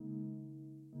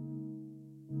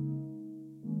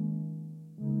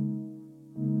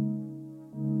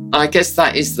I guess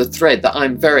that is the thread, that I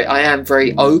am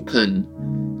very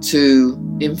open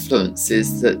to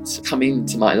influences that come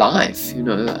into my life,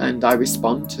 and I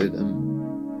respond to them.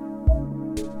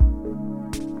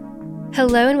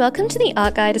 Hello and welcome to the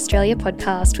Art Guide Australia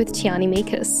podcast with Tiani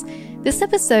Mikas. This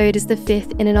episode is the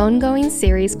fifth in an ongoing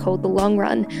series called The Long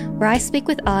Run, where I speak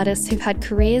with artists who've had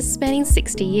careers spanning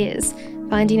 60 years,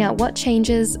 finding out what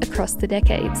changes across the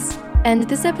decades. And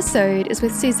this episode is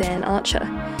with Suzanne Archer.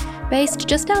 Based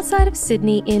just outside of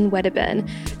Sydney in Wedderburn,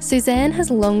 Suzanne has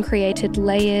long created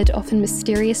layered, often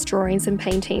mysterious drawings and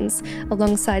paintings,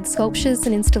 alongside sculptures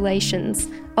and installations,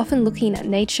 often looking at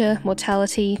nature,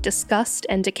 mortality, disgust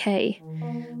and decay.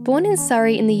 Born in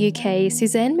Surrey in the UK,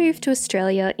 Suzanne moved to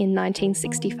Australia in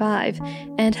 1965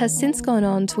 and has since gone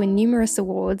on to win numerous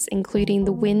awards, including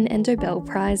the Wynne and Dobell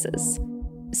Prizes.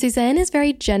 Suzanne is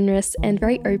very generous and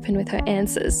very open with her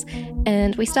answers,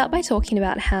 and we start by talking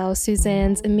about how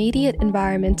Suzanne's immediate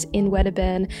environment in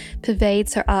Wedderburn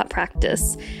pervades her art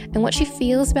practice and what she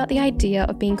feels about the idea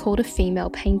of being called a female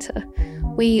painter.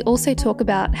 We also talk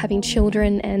about having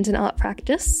children and an art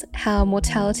practice, how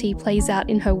mortality plays out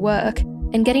in her work,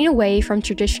 and getting away from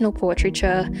traditional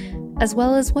portraiture, as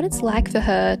well as what it's like for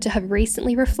her to have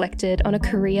recently reflected on a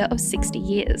career of 60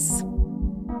 years.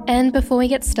 And before we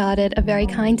get started, a very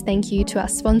kind thank you to our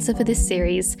sponsor for this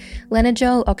series, Leonard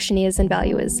Joel Auctioneers and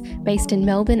Valuers, based in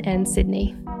Melbourne and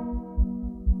Sydney.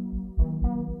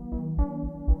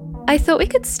 I thought we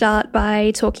could start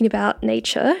by talking about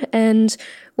nature, and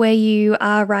where you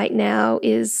are right now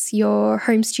is your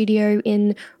home studio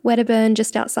in Wedderburn,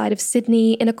 just outside of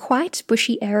Sydney, in a quite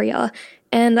bushy area.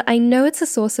 And I know it's a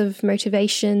source of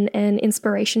motivation and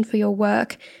inspiration for your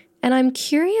work. And I'm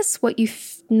curious what you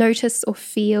notice or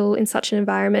feel in such an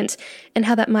environment and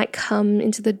how that might come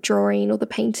into the drawing or the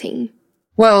painting.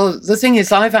 Well, the thing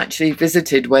is, I've actually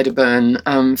visited Wedderburn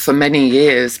for many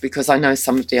years because I know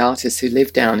some of the artists who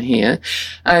live down here.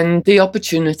 And the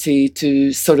opportunity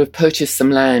to sort of purchase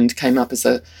some land came up as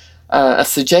a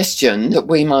suggestion that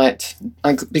we might,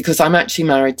 because I'm actually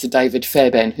married to David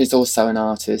Fairbairn, who's also an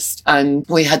artist, and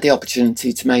we had the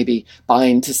opportunity to maybe buy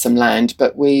into some land,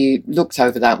 but we looked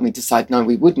over that and we decided, no,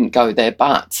 we wouldn't go there.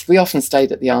 But we often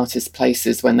stayed at the artists'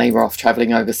 places when they were off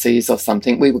travelling overseas or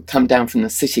something. We would come down from the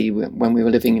city when we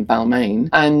were living in Balmain,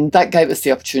 and that gave us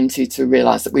the opportunity to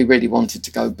realise that we really wanted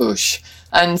to go bush.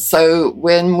 And so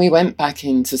when we went back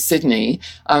into Sydney,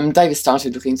 David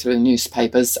started looking through the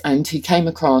newspapers and he came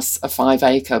across a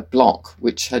 5-acre block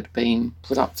which had been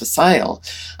put up for sale.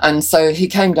 And so he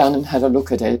came down and had a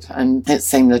look at it, and it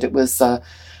seemed that it was a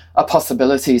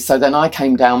possibility. So then I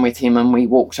came down with him and we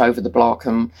walked over the block,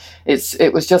 and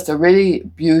it was just a really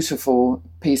beautiful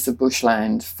piece of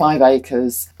bushland, 5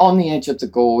 acres on the edge of the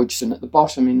gorge. And at the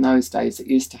bottom in those days, it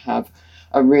used to have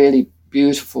a really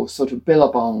beautiful sort of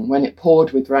billabong. When it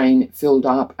poured with rain, it filled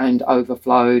up and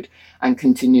overflowed and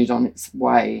continued on its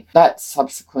way. That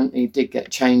subsequently did get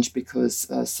changed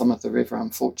because some of the river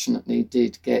unfortunately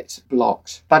did get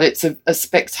blocked. But it's a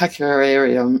spectacular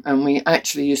area, and we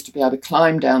actually used to be able to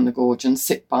climb down the gorge and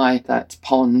sit by that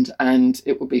pond, and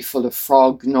it would be full of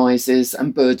frog noises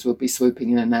and birds would be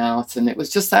swooping in and out, and it was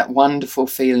just that wonderful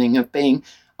feeling of being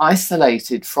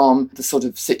isolated from the sort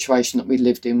of situation that we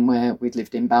lived in, where we'd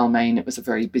lived in Balmain. It was a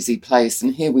very busy place,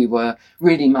 and here we were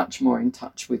really much more in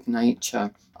touch with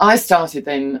nature. I started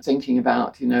then thinking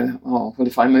about,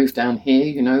 if I move down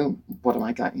here, what am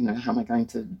I going, how am I going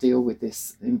to deal with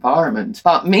this environment?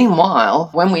 But meanwhile,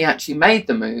 when we actually made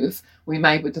the move, we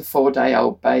made with a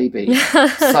 4-day-old baby.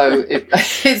 So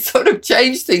it sort of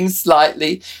changed things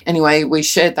slightly. Anyway, we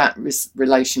shared that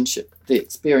relationship, the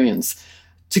experience,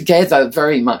 together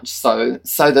very much so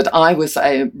that I was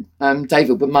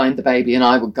David would mind the baby and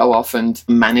I would go off and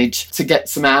manage to get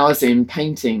some hours in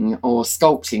painting or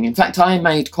sculpting. In fact, I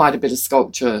made quite a bit of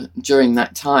sculpture during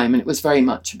that time, and it was very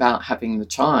much about having the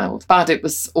child. But it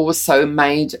was also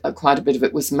made, quite a bit of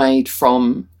it was made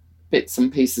from bits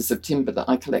and pieces of timber that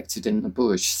I collected in the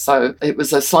bush. So it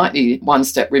was a slightly one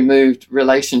step removed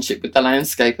relationship with the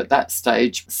landscape at that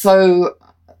stage. So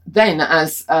then,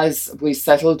 as we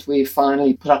settled, we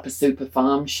finally put up a super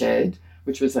farm shed,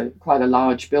 which was quite a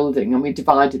large building, and we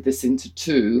divided this into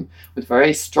two with a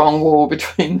very strong wall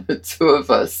between the two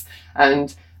of us.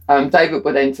 And David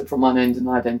would enter from one end and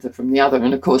I'd enter from the other.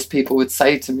 And of course, people would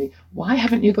say to me, why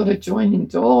haven't you got a joining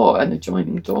door and a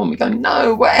joining door? And we go,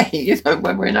 no way.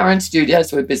 When we're in our own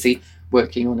studios, we're busy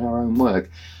working on our own work.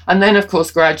 And then, of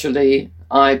course, gradually,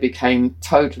 I became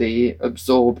totally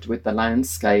absorbed with the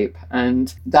landscape,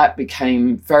 and that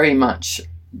became very much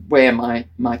where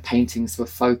my paintings were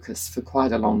focused for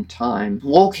quite a long time.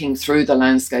 Walking through the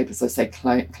landscape, as I say,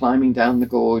 climbing down the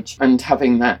gorge and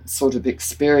having that sort of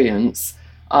experience,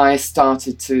 I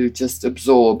started to just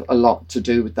absorb a lot to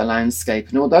do with the landscape.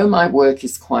 And although my work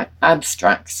is quite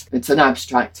abstract, it's an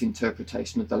abstract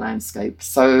interpretation of the landscape.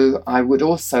 So I would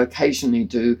also occasionally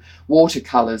do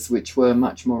watercolours, which were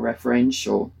much more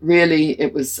referential. Really,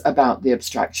 it was about the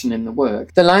abstraction in the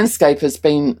work. The landscape has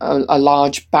been a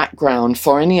large background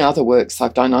for any other works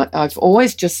I've done. I've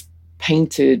always just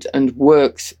painted and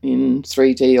worked in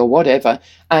 3D or whatever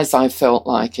as I felt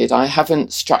like it. I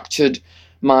haven't structured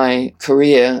my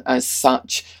career as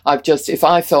such. If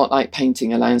I felt like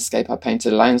painting a landscape, I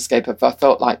painted a landscape. If I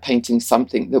felt like painting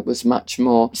something that was much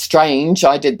more strange,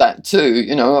 I did that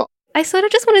too, I sort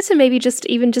of just wanted to maybe just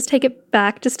take it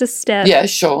back just a step. Yeah,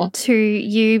 sure. To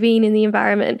you being in the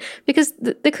environment. Because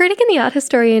the critic and the art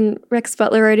historian Rex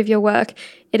Butler wrote of your work,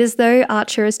 it is as though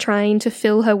Archer is trying to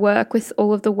fill her work with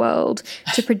all of the world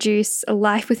to produce a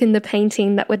life within the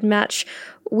painting that would match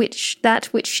which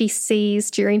she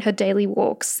sees during her daily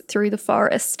walks through the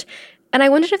forest. And I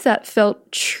wondered if that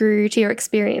felt true to your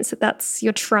experience,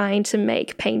 you're trying to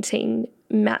make painting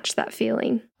match that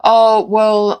feeling. Oh,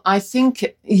 well, I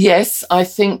think, yes, I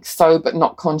think so, but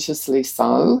not consciously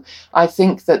so. I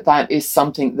think that is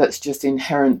something that's just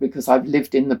inherent because I've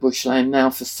lived in the bushland now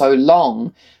for so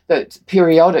long that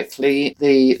periodically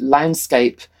the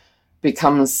landscape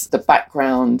becomes the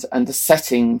background and the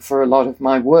setting for a lot of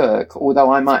my work,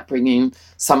 although I might bring in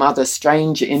some other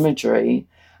strange imagery.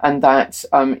 And that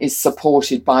is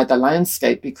supported by the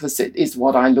landscape because it is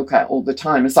what I look at all the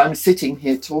time. As I'm sitting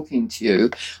here talking to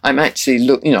you, I'm actually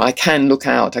I can look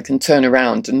out, I can turn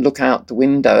around and look out the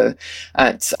window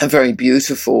at a very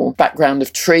beautiful background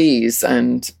of trees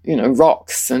and,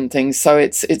 rocks and things. So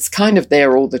it's kind of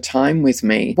there all the time with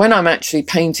me. When I'm actually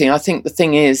painting, I think the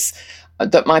thing is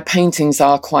that my paintings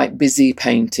are quite busy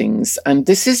paintings. And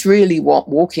this is really what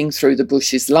walking through the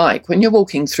bush is like. When you're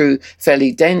walking through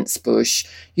fairly dense bush,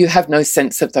 you have no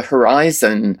sense of the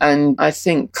horizon. And I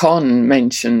think Con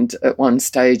mentioned at one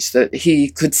stage that he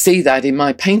could see that in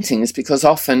my paintings because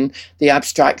often the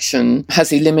abstraction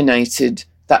has eliminated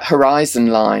that horizon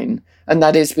line. And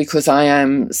that is because I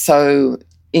am so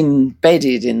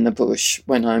embedded in the bush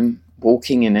when I'm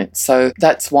walking in it. So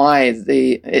that's why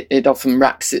it often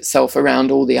wraps itself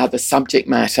around all the other subject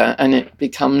matter and it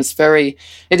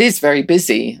is very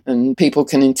busy and people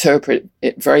can interpret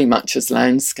it very much as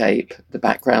landscape, the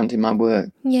background in my work.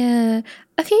 Yeah.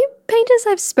 A few painters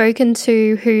I've spoken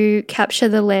to who capture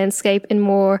the landscape in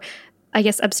more, I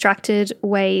guess, abstracted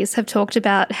ways have talked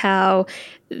about how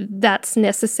that's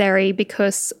necessary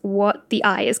because what the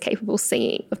eye is capable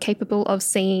of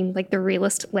seeing, like the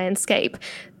realist landscape,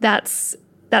 that's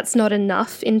not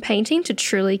enough in painting to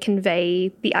truly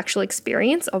convey the actual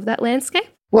experience of that landscape.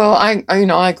 Well, I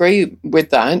agree with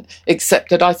that, except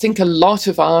that I think a lot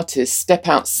of artists step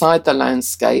outside the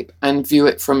landscape and view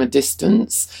it from a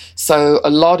distance. So a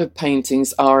lot of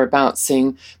paintings are about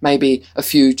seeing maybe a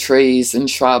few trees and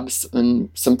shrubs and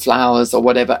some flowers or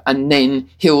whatever, and then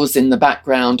hills in the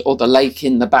background or the lake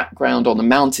in the background or the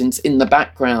mountains in the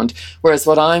background. Whereas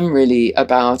what I'm really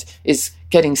about is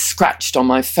getting scratched on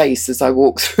my face as I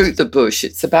walk through the bush.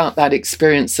 It's about that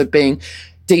experience of being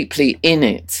deeply in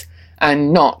it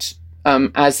and not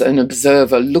as an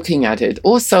observer looking at it.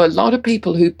 Also, a lot of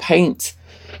people who paint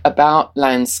about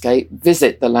landscape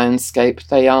visit the landscape.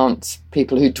 They aren't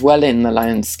people who dwell in the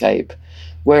landscape.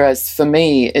 Whereas for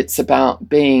me, it's about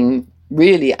being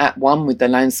really at one with the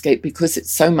landscape because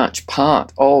it's so much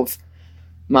part of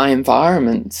my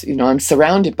environment. I'm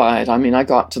surrounded by it. I mean, I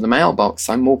go up to the mailbox,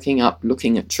 I'm walking up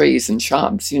looking at trees and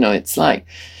shrubs.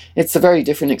 It's a very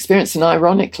different experience. And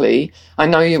ironically, I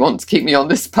know you want to keep me on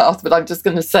this path, but I'm just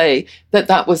going to say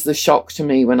that was the shock to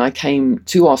me when I came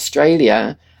to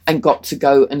Australia and got to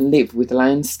go and live with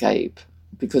landscape,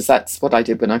 because that's what I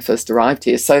did when I first arrived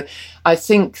here. So I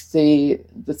think the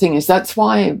thing is, that's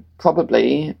why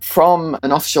probably from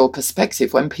an offshore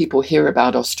perspective, when people hear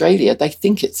about Australia, they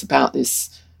think it's about this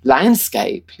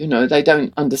landscape. They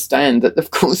don't understand that,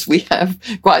 of course, we have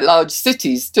quite large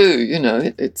cities too.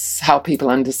 It's how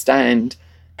people understand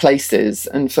places.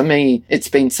 And for me, it's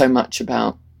been so much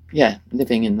about,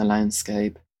 living in the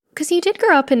landscape. Because you did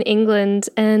grow up in England,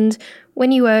 and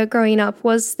when you were growing up,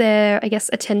 was there, I guess,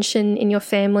 attention in your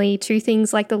family to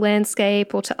things like the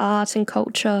landscape or to art and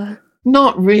culture?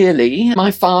 Not really. My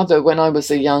father, when I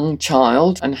was a young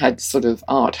child and had sort of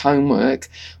art homework,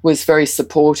 was very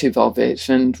supportive of it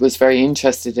and was very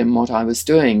interested in what I was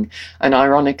doing. And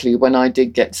ironically, when I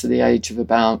did get to the age of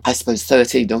about, I suppose,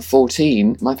 13 or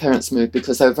 14, my parents moved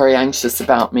because they were very anxious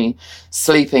about me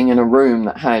sleeping in a room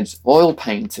that had oil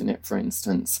paint in it, for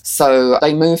instance. So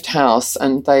they moved house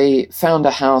and they found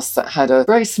a house that had a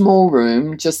very small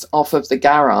room just off of the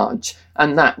garage.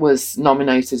 And that was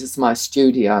nominated as my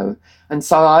studio. And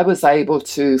so I was able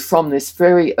to, from this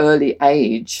very early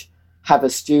age, have a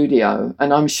studio.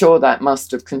 And I'm sure that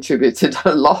must have contributed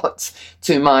a lot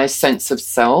to my sense of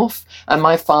self. And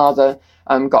my father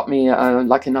got me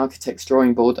like an architect's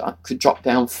drawing board that I could drop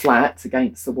down flat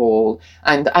against the wall,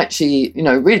 and actually,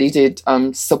 really did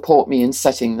support me in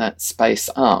setting that space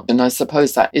up. And I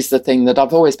suppose that is the thing that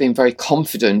I've always been very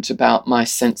confident about my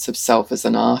sense of self as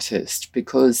an artist,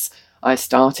 because I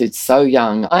started so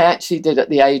young. I actually did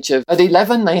at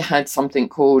 11, they had something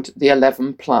called the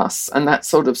 11 plus, and that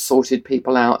sort of sorted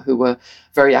people out who were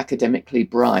very academically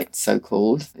bright,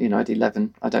 so-called. At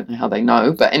 11, I don't know how they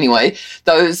know, but anyway,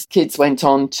 those kids went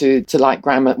on to like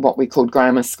what we called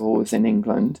grammar schools in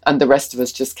England, and the rest of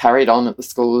us just carried on at the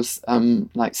schools,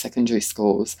 like secondary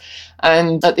schools.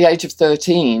 And at the age of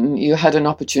 13, you had an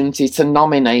opportunity to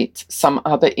nominate some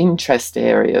other interest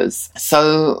areas.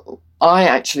 So I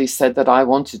actually said that I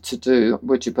wanted to do,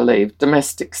 would you believe,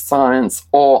 domestic science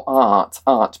or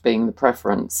art being the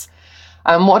preference.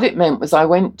 And what it meant was I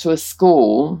went to a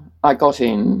school, I got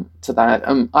into that.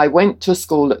 I went to a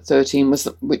school at 13,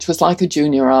 which was like a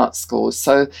junior art school.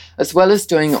 So as well as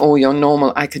doing all your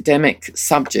normal academic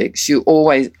subjects, you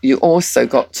also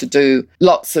got to do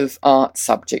lots of art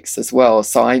subjects as well.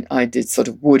 So I did sort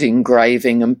of wood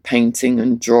engraving and painting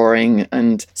and drawing.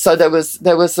 And so there was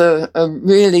a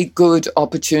really good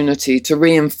opportunity to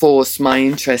reinforce my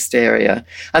interest area.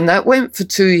 And that went for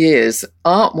 2 years.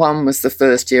 Art 1 was the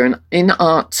first year. And in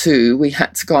Art 2, we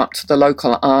had to go up to the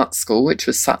local art school, which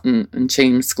was Sutton and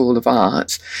Cheam School of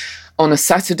Art, on a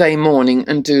Saturday morning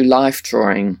and do life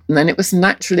drawing. And then it was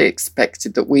naturally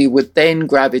expected that we would then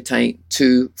gravitate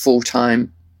to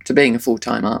being a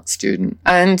full-time art student.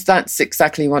 And that's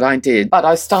exactly what I did. But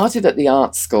I started at the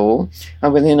art school,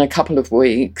 and within a couple of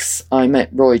weeks, I met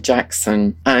Roy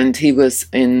Jackson, and he was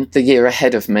in the year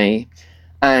ahead of me.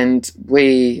 And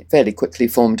we fairly quickly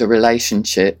formed a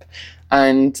relationship,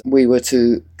 and we were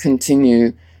to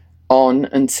continue on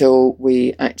until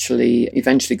we actually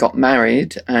eventually got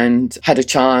married and had a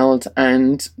child,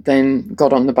 and then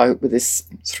got on the boat with this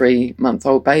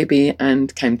 3-month-old baby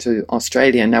and came to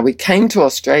Australia. Now, we came to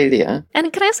Australia.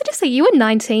 And can I also just say, you were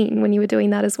 19 when you were doing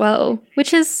that as well,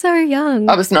 which is so young.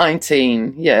 I was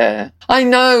 19, yeah. I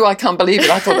know, I can't believe it.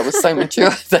 I thought I was so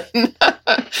mature then.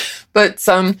 But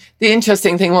the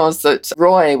interesting thing was that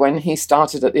Roy, when he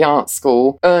started at the art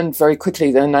school, earned very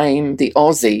quickly the name the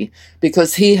Aussie,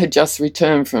 because he had just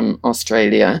returned from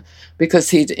Australia, because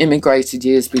he'd immigrated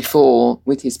years before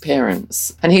with his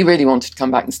parents. And he really wanted to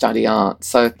come back and study art.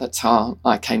 So that's how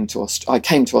I came to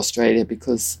Australia,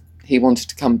 because he wanted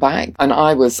to come back. And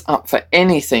I was up for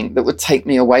anything that would take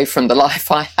me away from the life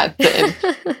I had then.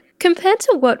 Compared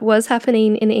to what was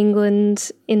happening in England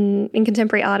in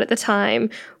contemporary art at the time,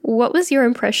 what was your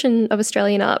impression of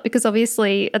Australian art? Because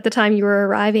obviously at the time you were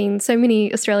arriving, so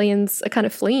many Australians are kind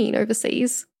of fleeing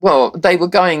overseas. Well, they were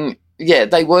going,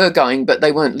 but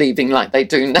they weren't leaving like they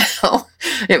do now.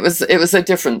 It was a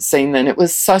different scene then. It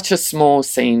was such a small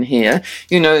scene here.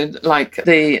 Like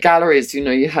the galleries,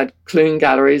 you had Clune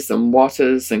Galleries and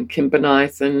Watters and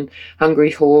Kimberknife and Hungry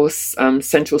Horse,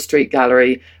 Central Street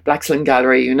Gallery, Blaxland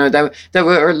Gallery. There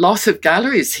were a lot of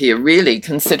galleries here, really,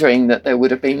 considering that there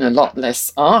would have been a lot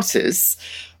less artists.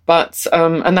 But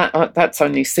and that's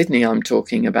only Sydney I'm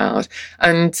talking about.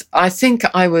 And I think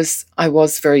I was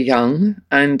very young,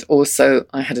 and also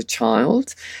I had a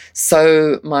child.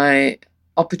 So my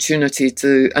opportunity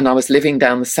and I was living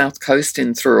down the south coast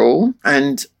in Thirroul,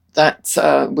 and that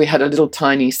we had a little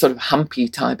tiny sort of humpy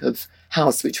type of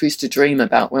house which we used to dream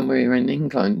about when we were in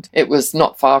England. It was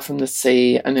not far from the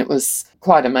sea, and it was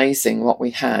quite amazing what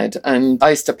we had. And I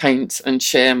used to paint and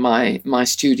share my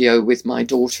studio with my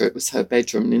daughter. It was her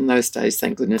bedroom. And in those days,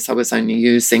 thank goodness, I was only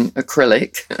using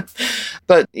acrylic.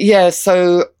 But yeah,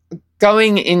 so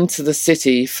going into the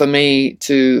city for me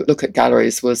to look at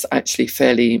galleries was actually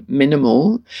fairly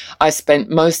minimal. I spent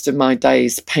most of my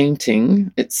days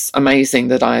painting. It's amazing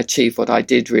that I achieved what I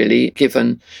did, really,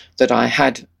 given that I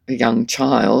had a young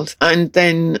child. And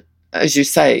then, as you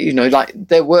say, like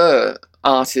there were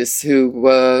artists who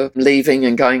were leaving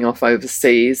and going off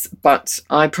overseas, but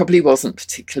I probably wasn't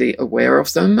particularly aware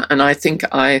of them. And I think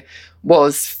I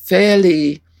was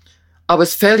fairly I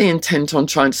was fairly intent on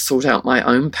trying to sort out my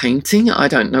own painting. I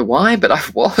don't know why, but I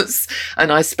was.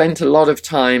 And I spent a lot of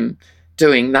time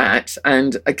doing that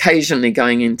and occasionally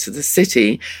going into the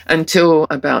city until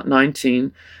about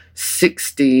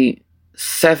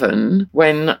 1967,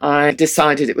 when I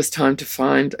decided it was time to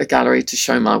find a gallery to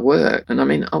show my work. And I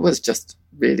mean, I was just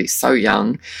really so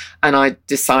young, and I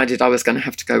decided I was going to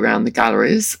have to go around the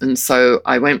galleries. And so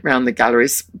I went round the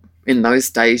galleries. In those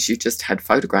days, you just had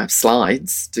photograph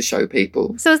slides to show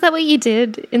people. So is that what you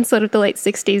did in sort of the late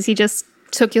 60s? You just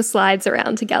took your slides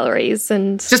around to galleries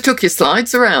and... Just took your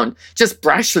slides around, just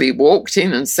brashly walked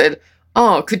in and said,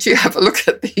 oh, could you have a look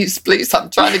at these, please? I'm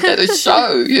trying to get a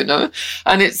show, you know.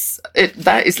 And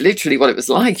that is literally what it was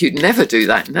like. You'd never do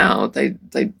that now. They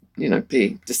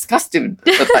be disgusted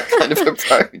at that kind of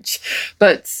approach.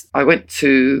 But I went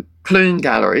to Clune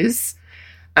Galleries,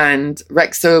 and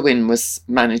Rex Irwin was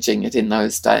managing it in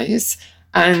those days.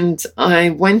 And I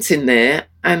went in there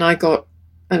and I got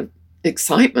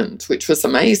excitement, which was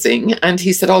amazing. And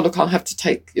he said, oh, look, I'll have to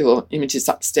take your images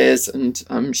upstairs and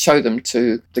show them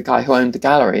to the guy who owned the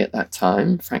gallery at that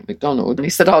time, Frank McDonald. And he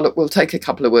said, oh, look, we'll take a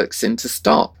couple of works in to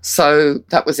stop. So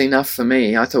that was enough for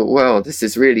me. I thought, well, this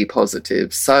is really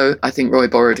positive. So I think Roy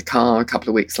borrowed a car a couple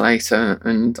of weeks later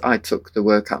and I took the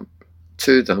work up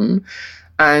to them.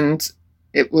 And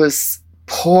it was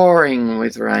pouring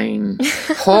with rain,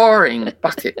 pouring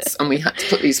buckets, and we had to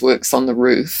put these works on the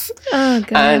roof. Oh,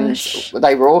 gosh. And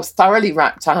they were all thoroughly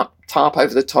wrapped up, tarp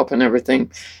over the top and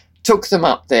everything. Took them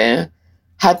up there,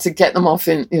 had to get them off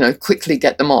quickly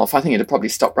get them off. I think it had probably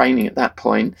stopped raining at that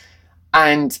point.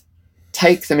 And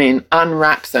take them in,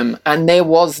 unwrap them, and there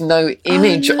was no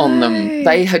image on them.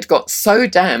 They had got so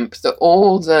damp that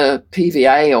all the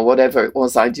PVA or whatever it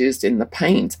was I'd used in the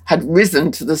paint had risen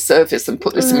to the surface and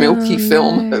put this milky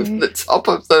film over the top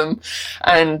of them.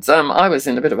 And I was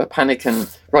in a bit of a panic, and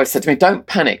Roy said to me, don't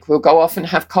panic, we'll go off and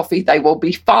have coffee. They will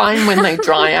be fine when they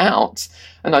dry out.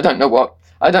 And I don't know what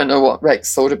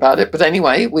Rex thought about it. But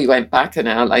anyway, we went back an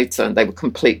hour later and they were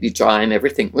completely dry and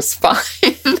everything was fine.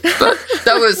 But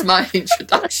that was my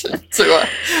introduction to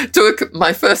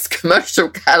my first commercial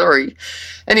gallery.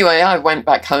 Anyway, I went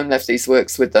back home, left these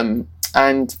works with them.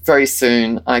 And very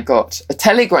soon I got a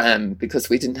telegram, because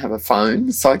we didn't have a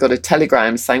phone. So I got a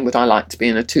telegram saying, would I like to be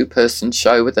in a 2-person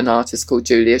show with an artist called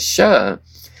Julius Scherr?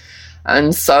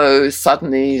 And so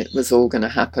suddenly it was all going to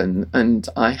happen, and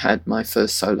I had my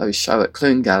first solo show at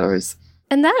Clune Galleries.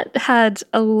 And that had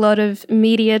a lot of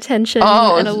media attention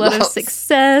and a lot of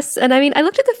success. And I mean, I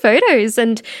looked at the photos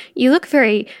and you look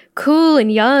very cool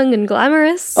and young and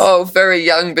glamorous. Oh, very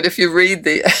young. But if you read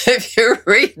the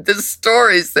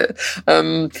stories,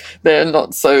 they're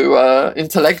not so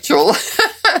intellectual.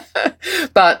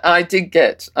 But I did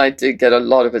get a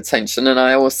lot of attention, and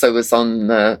I also was on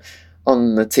the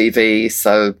TV,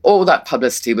 so all that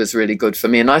publicity was really good for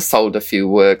me, and I sold a few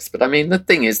works. But I mean, the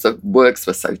thing is, the works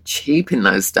were so cheap in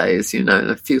those days,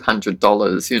 a few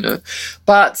 $100s,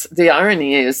 But the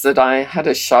irony is that I had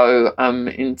a show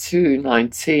in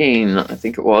 2019, I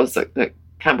think it was, at the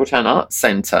Campbelltown Arts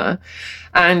Centre,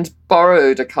 and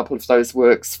borrowed a couple of those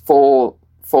works for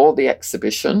the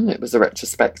exhibition. It was a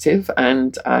retrospective,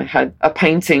 and I had a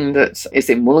painting that is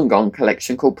in Wollongong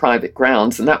collection called Private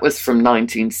Grounds, and that was from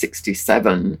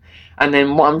 1967, and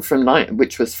then one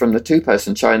which was from the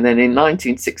 2-person show. And then in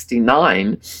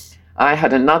 1969 I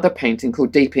had another painting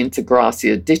called Deep into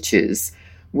Grassier Ditches,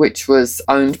 which was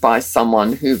owned by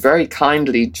someone who very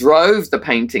kindly drove the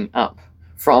painting up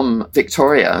from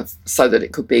Victoria so that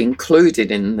it could be included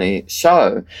in the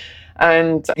show.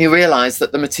 And he realised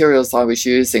that the materials I was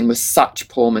using were such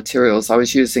poor materials. I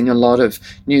was using a lot of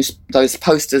those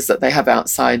posters that they have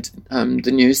outside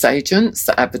the newsagents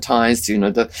that advertise,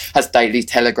 has Daily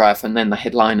Telegraph and then the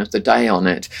headline of the day on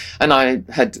it. And I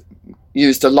had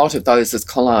used a lot of those as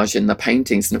collage in the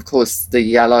paintings. And of course,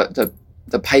 the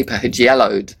paper had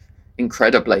yellowed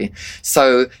incredibly.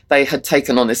 So they had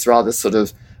taken on this rather sort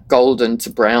of golden to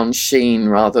brown sheen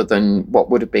rather than what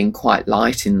would have been quite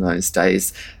light in those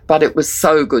days. But it was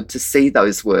so good to see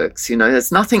those works.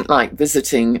 There's nothing like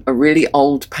visiting a really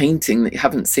old painting that you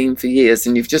haven't seen for years,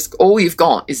 and all you've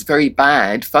got is very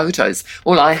bad photos.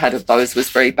 All I had of those was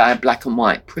very bad black and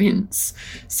white prints.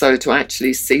 So to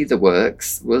actually see the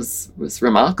works was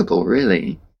remarkable,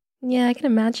 really. Yeah, I can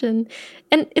imagine.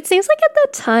 And it seems like at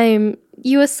that time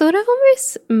you were sort of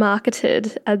almost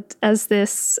marketed as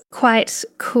this quite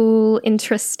cool,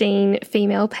 interesting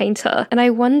female painter. And I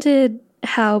wondered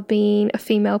how being a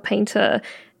female painter,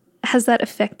 has that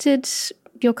affected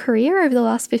your career over the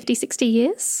last 50, 60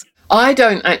 years? I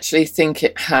don't actually think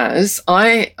it has.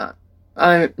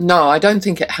 No, I don't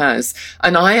think it has.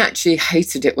 And I actually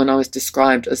hated it when I was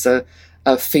described as a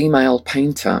female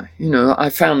painter. I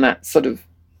found that sort of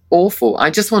awful. I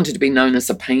just wanted to be known as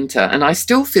a painter, and I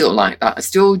still feel like that. I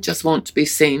still just want to be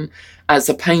seen as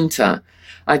a painter.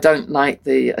 I don't like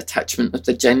the attachment of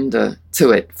the gender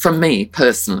to it, from me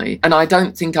personally. And I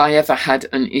don't think I ever had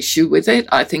an issue with it.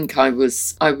 I think I would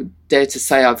dare to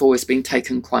say I've always been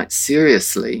taken quite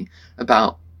seriously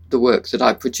about the work that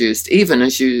I produced. Even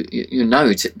as you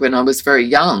note, when I was very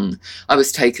young, I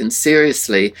was taken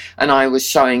seriously, and I was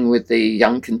showing with the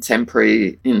Young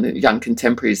Contemporary in the Young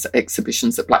Contemporaries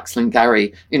exhibitions at Blaxland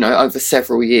over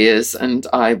several years, and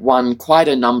I won quite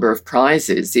a number of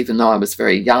prizes, even though I was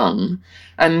very young.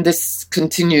 And this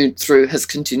has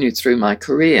continued through my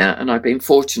career, and I've been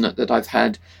fortunate that I've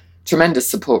had tremendous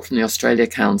support from the Australia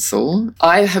Council.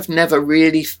 I have never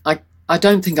really, I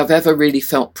don't think I've ever really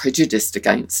felt prejudiced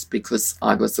against because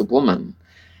I was a woman.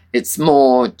 It's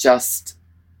more just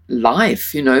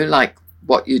life, like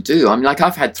what you do.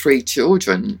 I've had 3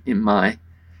 children in my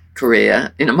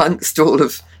career, in amongst all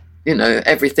of,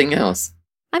 everything else.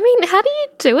 I mean, how do you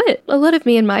do it? A lot of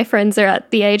me and my friends are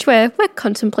at the age where we're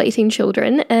contemplating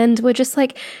children, and we're just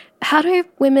like, how do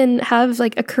women have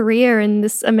like a career in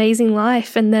this amazing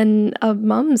life and then are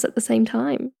mums at the same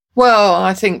time? Well,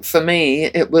 I think for me,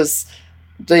 it was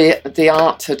the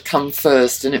art had come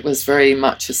first, and it was very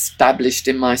much established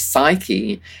in my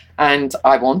psyche, and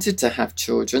I wanted to have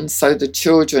children, so the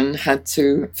children had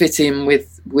to fit in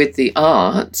with the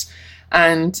art.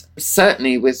 And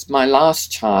certainly with my last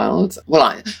child,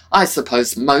 well, I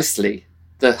suppose mostly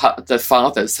the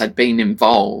fathers had been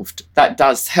involved. That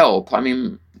does help.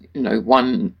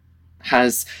 One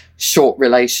has short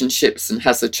relationships and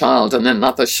has a child, and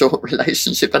another short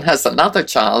relationship and has another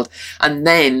child, and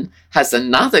then has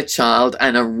another child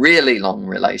and a really long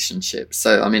relationship.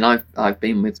 So, I've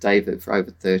been with David for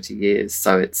over 30 years.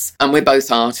 And we're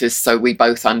both artists, so we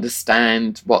both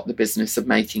understand what the business of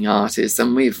making art is.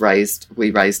 And we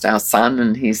raised our son,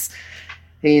 and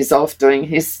he's off doing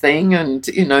his thing. And,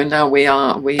 now we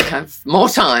have more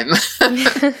time.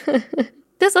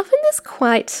 There's often this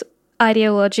quite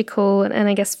ideological and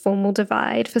I guess formal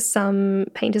divide for some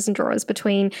painters and drawers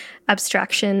between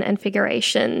abstraction and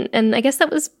figuration. And I guess that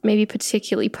was maybe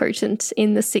particularly potent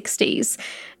in the 60s.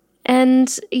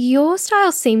 And your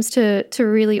style seems to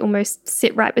really almost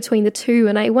sit right between the two.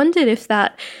 And I wondered if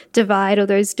that divide or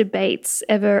those debates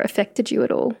ever affected you at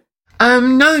all.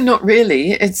 No, not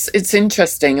really. It's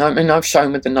interesting. I've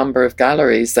shown with a number of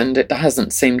galleries, and it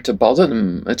hasn't seemed to bother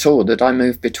them at all that I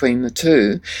move between the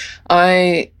two.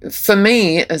 For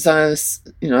me, as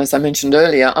I mentioned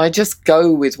earlier, I just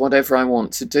go with whatever I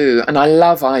want to do, and I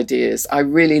love ideas. I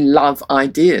really love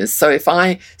ideas. So if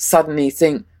I suddenly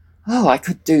think, oh, I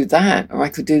could do that, or I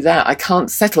could do that, I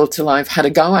can't settle till I've had a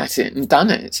go at it and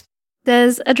done it.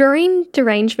 There's a drawing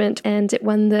derangement, and it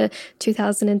won the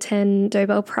 2010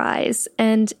 Dobell Prize,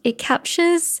 and it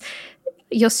captures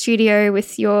your studio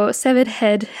with your severed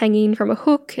head hanging from a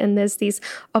hook, and there's these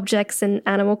objects and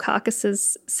animal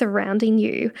carcasses surrounding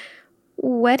you.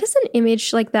 Where does an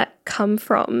image like that come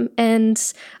from? And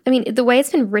the way it's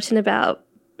been written about,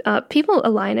 people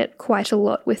align it quite a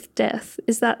lot with death.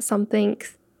 Is that something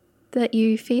that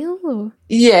you feel? Or?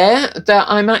 Yeah, that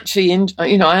I'm actually,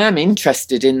 I am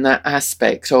interested in that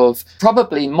aspect of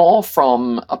probably more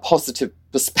from a positive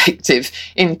perspective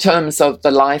in terms of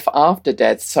the life after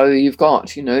death. So you've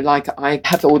got, I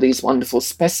have all these wonderful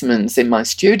specimens in my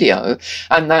studio,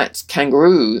 and that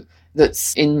kangaroo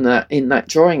that's in that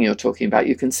drawing you're talking about,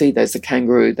 you can see there's a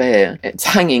kangaroo there. It's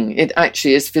hanging. It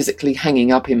actually is physically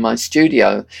hanging up in my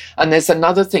studio. And there's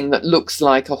another thing that looks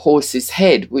like a horse's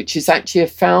head, which is actually a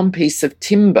found piece of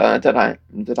timber that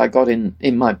I got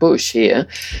in my bush here.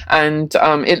 And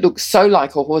it looks so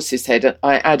like a horse's head.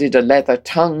 I added a leather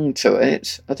tongue to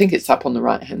it. I think it's up on the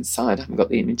right-hand side. I haven't got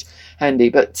the image handy.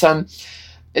 But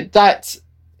that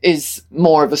is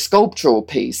more of a sculptural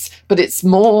piece. But it's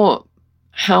more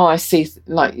how I see,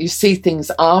 you see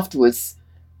things afterwards.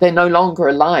 They're no longer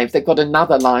alive. They've got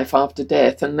another life after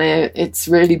death, and it's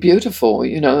really beautiful,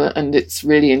 and it's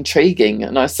really intriguing.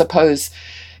 And I suppose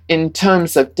in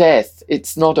terms of death,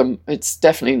 it's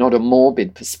definitely not a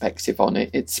morbid perspective on it.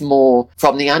 It's more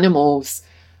from the animals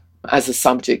as a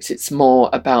subject. It's more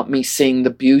about me seeing the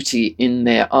beauty in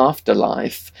their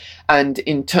afterlife. And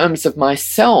in terms of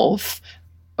myself,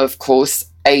 of course,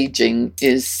 aging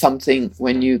is something,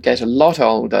 when you get a lot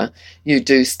older, you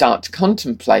do start to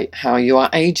contemplate how you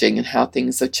are aging and how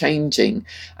things are changing,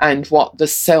 and what the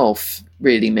self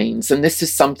really means. And this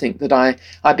is something that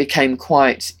I became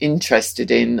quite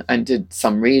interested in and did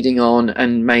some reading on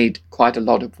and made quite a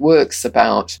lot of works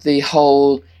about the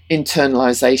whole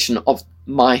internalization of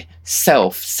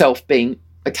self being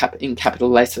in capital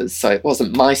letters. So it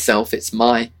wasn't myself, it's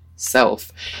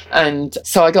myself. And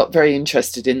so I got very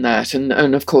interested in that.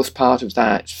 And of course, part of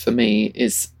that for me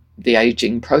is the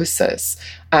aging process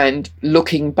and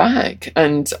looking back.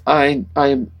 And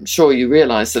I'm sure you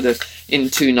realise that in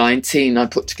 2019 I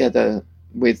put together,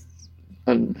 with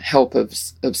help of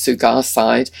Sue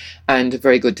Garside and a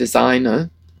very good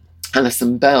designer,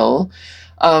 Alison Bell,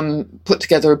 put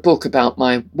together a book about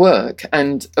my work.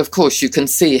 And of course you can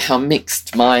see how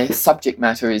mixed my subject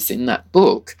matter is in that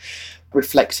book,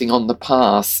 reflecting on the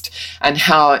past, and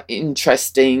how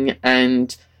interesting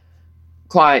and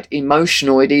quite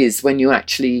emotional it is when you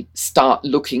actually start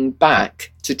looking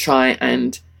back to try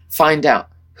and find out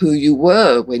who you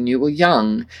were when you were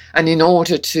young. And in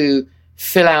order to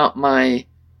fill out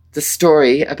the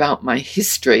story about my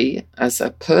history as a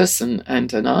person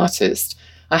and an artist,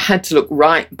 I had to look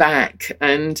right back,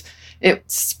 and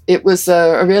it was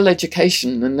a real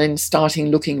education. And then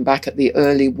looking back at the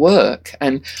early work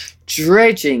and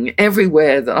dredging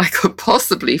everywhere that I could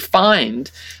possibly find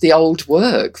the old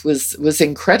work was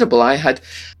incredible.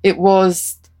 It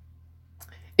was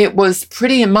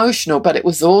pretty emotional, but it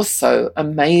was also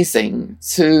amazing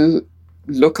to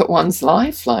look at one's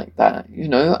life like that,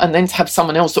 and then to have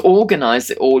someone else organize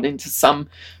it all into some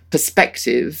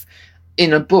perspective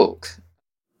in a book.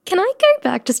 Can I go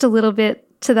back just a little bit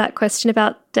to that question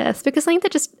about death? Because something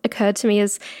that just occurred to me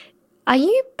is, are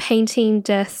you painting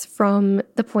death from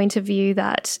the point of view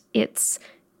that it's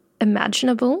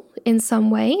imaginable in some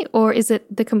way, or is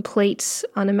it the complete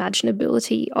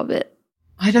unimaginability of it?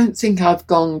 I don't think I've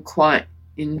gone quite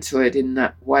into it in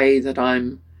that way that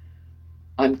I'm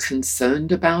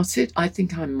concerned about it. I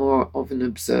think I'm more of an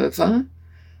observer.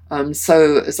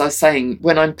 So as I was saying,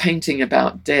 when I'm painting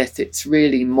about death, it's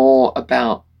really more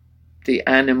about the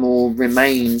animal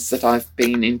remains that I've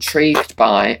been intrigued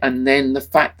by, and then the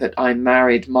fact that I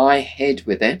married my head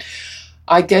with it,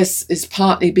 I guess, is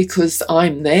partly because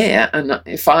I'm there, and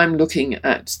if I'm looking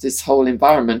at this whole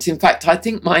environment. In fact, I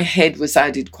think my head was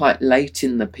added quite late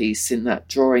in the piece, in that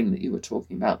drawing that you were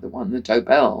talking about, the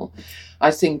Dobell. I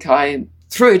think I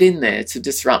threw it in there to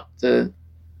disrupt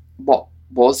what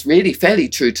was really fairly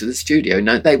true to the studio.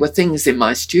 No, they were things in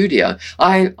my studio.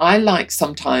 I like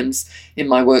sometimes in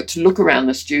my work to look around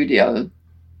the studio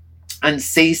and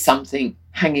see something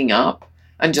hanging up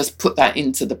and just put that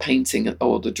into the painting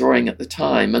or the drawing at the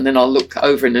time. And then I'll look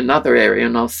over in another area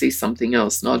and I'll see something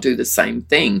else, and I'll do the same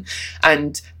thing.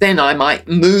 And then I might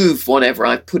move whatever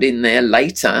I put in there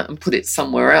later and put it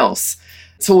somewhere else.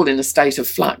 It's all in a state of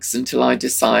flux until I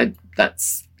decide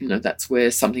that's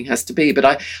where something has to be.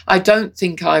 But I don't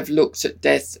think I've looked at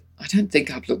death. I don't think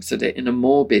I've looked at it in a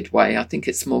morbid way. I think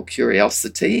it's more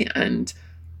curiosity and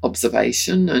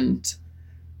observation. And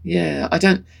yeah, I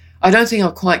don't think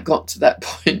I've quite got to that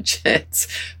point yet.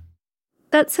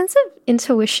 That sense of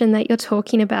intuition that you're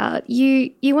talking about,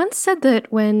 you once said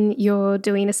that when you're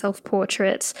doing a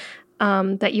self-portrait,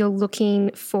 that you're looking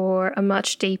for a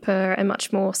much deeper and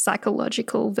much more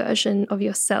psychological version of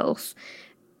yourself.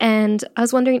 And I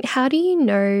was wondering, how do you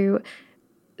know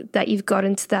that you've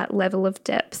gotten to that level of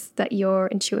depth that you're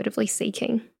intuitively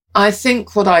seeking? I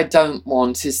think what I don't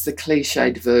want is the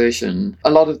cliched version.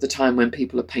 A lot of the time when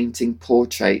people are painting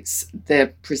portraits,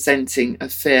 they're presenting a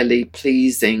fairly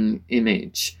pleasing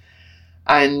image.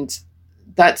 And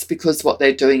that's because what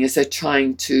they're doing is they're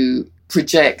trying to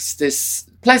project this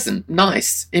pleasant,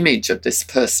 nice image of this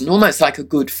person, almost like a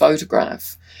good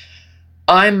photograph.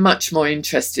 I'm much more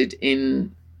interested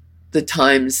in the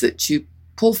times that you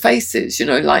pull faces,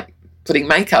 like putting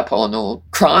makeup on or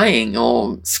crying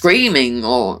or screaming,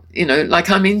 or, like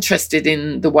I'm interested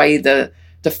in the way the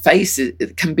face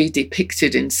it can be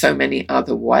depicted in so many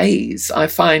other ways. I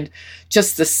find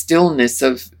just the stillness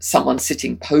of someone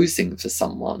sitting posing for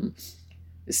someone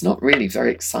is not really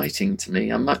very exciting to me.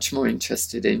 I'm much more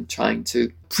interested in trying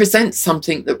to present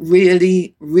something that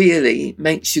really, really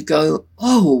makes you go,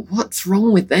 oh, what's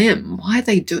wrong with them? Why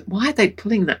are they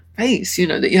pulling that face?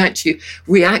 That you actually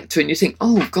react to, and you think,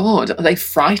 oh God, are they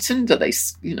frightened? Are they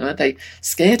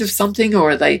scared of something,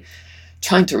 or are they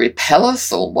trying to repel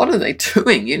us, or what are they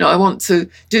doing? I want to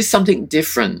do something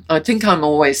different. I think I'm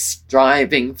always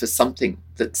striving for something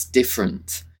that's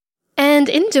different. And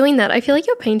in doing that, I feel like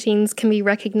your paintings can be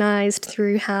recognised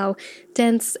through how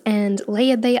dense and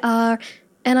layered they are.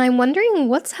 And I'm wondering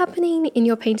what's happening in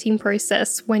your painting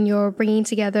process when you're bringing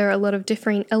together a lot of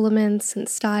different elements and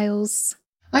styles.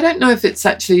 I don't know if it's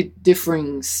actually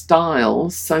differing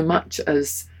styles so much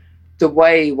as the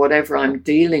way whatever I'm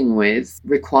dealing with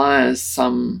requires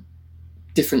some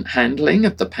different handling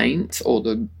of the paint or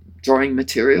the drawing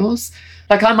materials.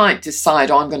 Like I might decide,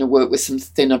 I'm going to work with some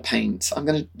thinner paint. I'm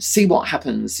going to see what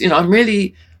happens. I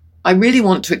really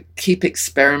want to keep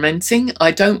experimenting.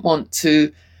 I don't want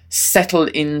to settle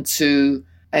into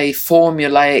a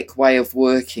formulaic way of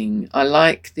working. I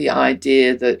like the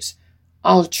idea that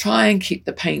I'll try and keep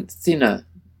the paint thinner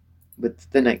with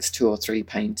the next 2 or 3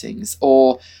 paintings,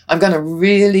 or I'm going to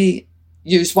really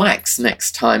use wax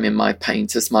next time in my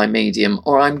paint as my medium,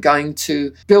 or I'm going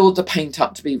to build the paint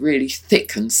up to be really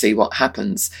thick and see what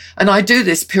happens. And I do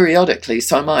this periodically,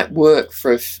 so I might work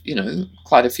for,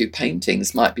 quite a few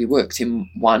paintings might be worked in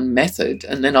one method,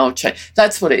 and then I'll change.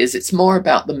 That's what it is. It's more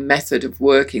about the method of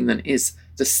working than is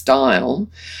the style.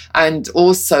 And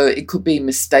also it could be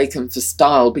mistaken for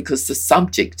style because the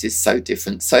subject is so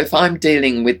different. So if I'm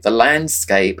dealing with the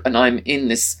landscape and I'm in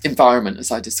this environment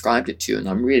as I described it to you, and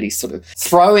I'm really sort of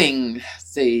throwing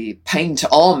the paint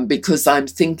on because I'm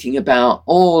thinking about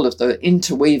all of the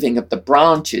interweaving of the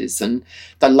branches and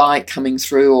the light coming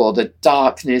through, or the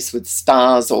darkness with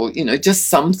stars, or just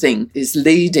something is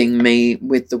leading me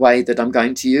with the way that I'm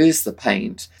going to use the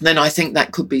paint, then I think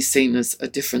that could be seen as a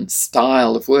different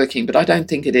style of working. But I don't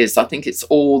think it is. I think it's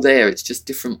all there. It's just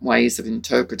different ways of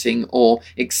interpreting or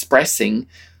expressing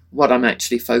what I'm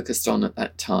actually focused on at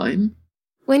that time.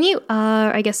 When you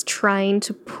are, I guess, trying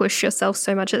to push yourself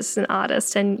so much as an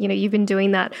artist, and you've been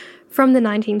doing that from the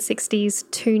 1960s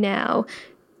to now,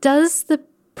 does the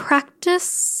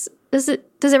practice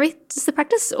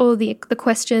or the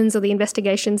questions or the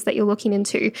investigations that you're looking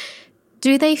into,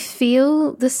 do they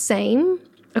feel the same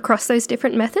across those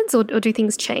different methods, or do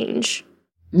things change?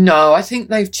 No, I think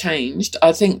they've changed.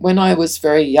 I think when I was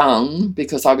very young,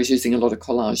 because I was using a lot of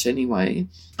collage anyway,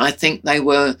 I think they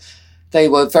were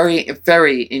very,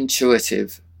 very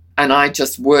intuitive. And I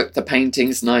just worked the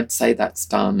paintings and I'd say that's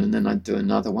done, and then I'd do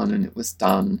another one and it was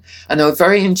done. And they were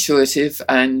very intuitive,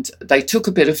 and they took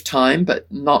a bit of time,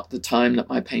 but not the time that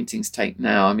my paintings take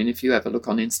now. I mean, if you ever look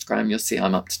on Instagram, you'll see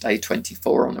I'm up to day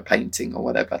 24 on a painting or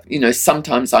whatever.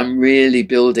 Sometimes I'm really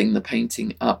building the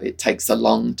painting up. It takes a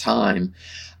long time.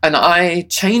 And I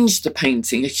changed the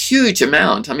painting a huge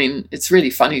amount. I mean, it's really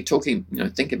funny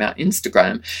thinking about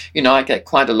Instagram. I get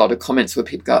quite a lot of comments where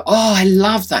people go, "Oh, I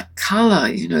love that colour,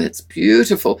 it's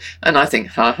beautiful." And I think,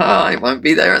 it won't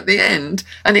be there at the end.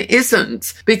 And it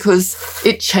isn't, because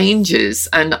it changes.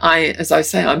 And as I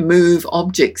say, I move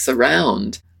objects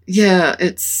around. Yeah,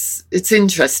 it's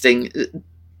interesting.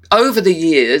 Over the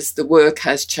years, the work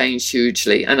has changed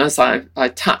hugely. And as I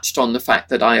touched on the fact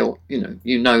that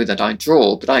that I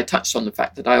draw, but I touched on the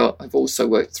fact that I've also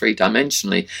worked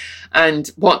 3-dimensionally. And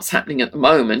what's happening at the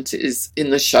moment is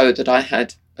in the show that I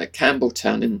had at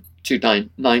Campbelltown in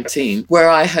 2019, where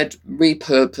I had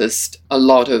repurposed a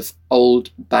lot of old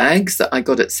bags that I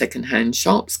got at secondhand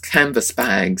shops, canvas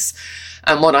bags.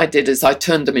 And what I did is I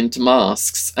turned them into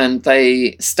masks, and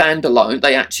they stand alone.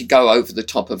 They actually go over the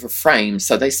top of a frame,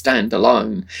 so they stand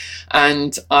alone.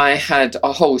 And I had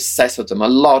a whole set of them, a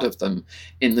lot of them,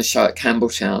 in the show at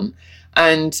Campbelltown.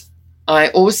 And I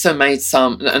also made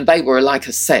some, and they were like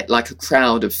a set, like a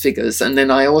crowd of figures. And then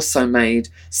I also made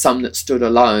some that stood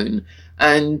alone.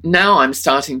 And now I'm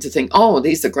starting to think,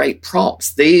 these are great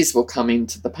props. These will come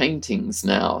into the paintings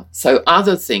now. So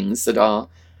other things that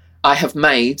I have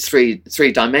made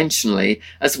three-dimensionally,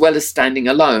 as well as standing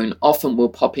alone, often will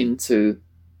pop into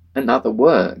another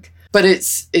work. But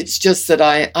it's just that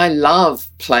I love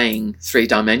playing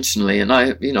 3-dimensionally, and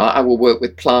I will work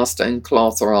with plaster and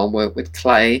cloth, or I'll work with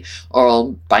clay, or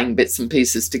I'll bang bits and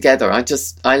pieces together.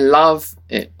 I love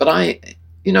it, but I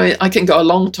can go a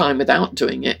long time without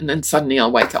doing it, and then suddenly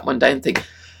I'll wake up one day and think,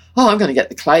 I'm going to get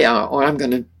the clay out, or I'm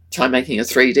going to try making a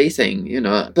 3D thing,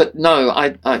 But no,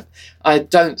 I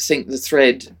don't think the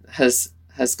thread has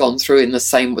gone through in the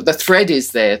same way. The thread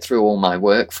is there through all my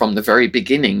work from the very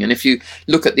beginning. And if you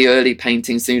look at the early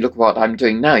paintings and you look at what I'm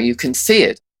doing now, you can see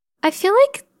it. I feel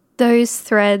like those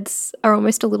threads are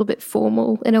almost a little bit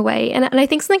formal in a way. And I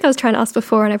think something I was trying to ask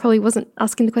before, and I probably wasn't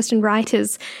asking the question right,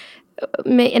 is,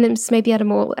 and it's maybe at a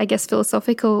more, I guess,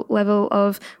 philosophical level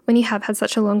of when you have had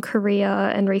such a long career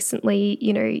and recently,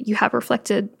 you have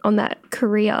reflected on that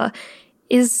career,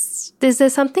 is there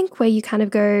something where you kind of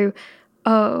go,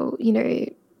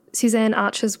 Suzanne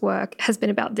Archer's work has been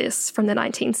about this from the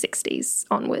 1960s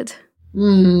onward?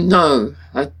 No,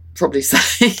 I'd probably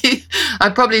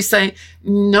say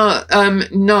no,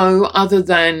 other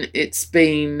than it's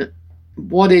been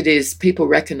what it is. People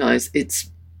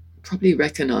probably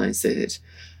recognise it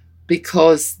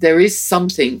because there is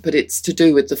something, but it's to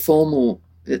do with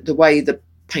the way the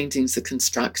paintings are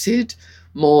constructed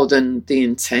more than the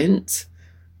intent,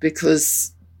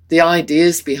 because the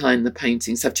ideas behind the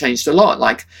paintings have changed a lot.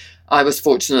 Like, I was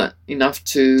fortunate enough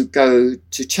to go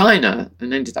to China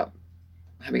and ended up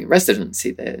having a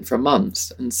residency there for a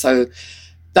month. And so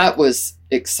that was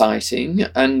exciting.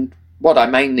 And what I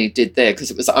mainly did there,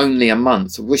 because it was only a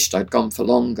month, I wished I'd gone for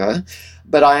longer,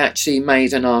 but I actually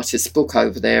made an artist book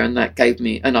over there, and that gave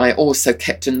me, and I also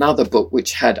kept another book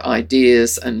which had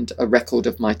ideas and a record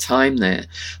of my time there.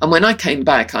 And when I came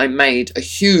back, I made a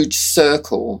huge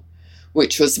circle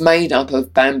which was made up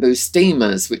of bamboo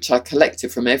steamers, which I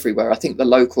collected from everywhere. I think the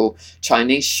local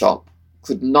Chinese shop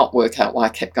could not work out why I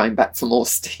kept going back for more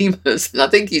steamers. And I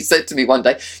think he said to me one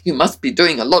day, "You must be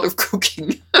doing a lot of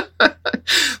cooking."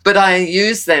 But I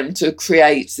used them to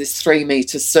create this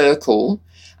 3-meter circle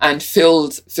and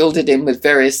filled it in with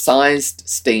various sized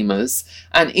steamers.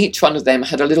 And each one of them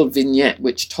had a little vignette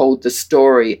which told the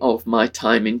story of my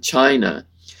time in China.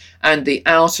 And the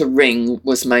outer ring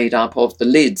was made up of the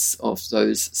lids of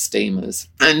those steamers.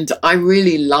 And I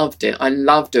really loved it. I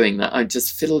love doing that. I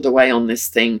just fiddled away on this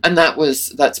thing. And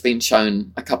that's been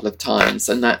shown a couple of times.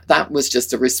 And that was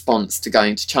just a response to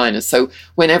going to China. So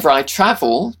whenever I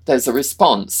travel, there's a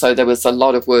response. So there was a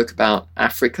lot of work about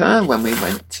Africa when we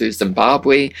went to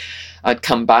Zimbabwe. I'd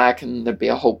come back and there'd be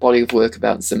a whole body of work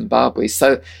about Zimbabwe.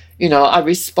 So,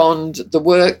 the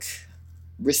work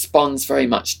responds very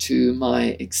much to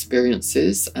my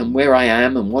experiences and where I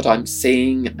am and what I'm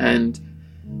seeing, and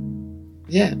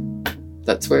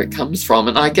that's where it comes from.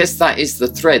 And I guess that is the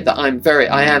thread, that I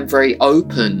am very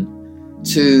open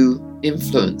to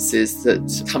influences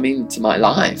that come into my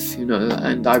life,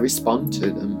 and I respond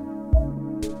to them.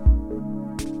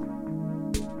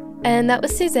 And that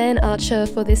was Suzanne Archer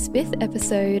for this 5th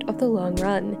episode of The Long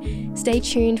Run. Stay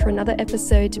tuned for another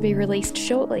episode to be released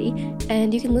shortly,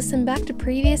 and you can listen back to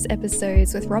previous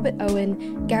episodes with Robert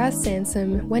Owen, Gareth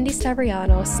Sansom, Wendy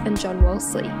Stavrianos, and John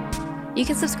Wolseley. You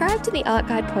can subscribe to the Art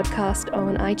Guide podcast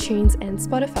on iTunes and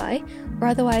Spotify, or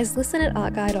otherwise listen at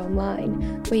Art Guide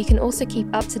Online, where you can also keep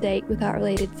up to date with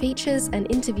art-related features and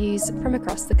interviews from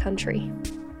across the country.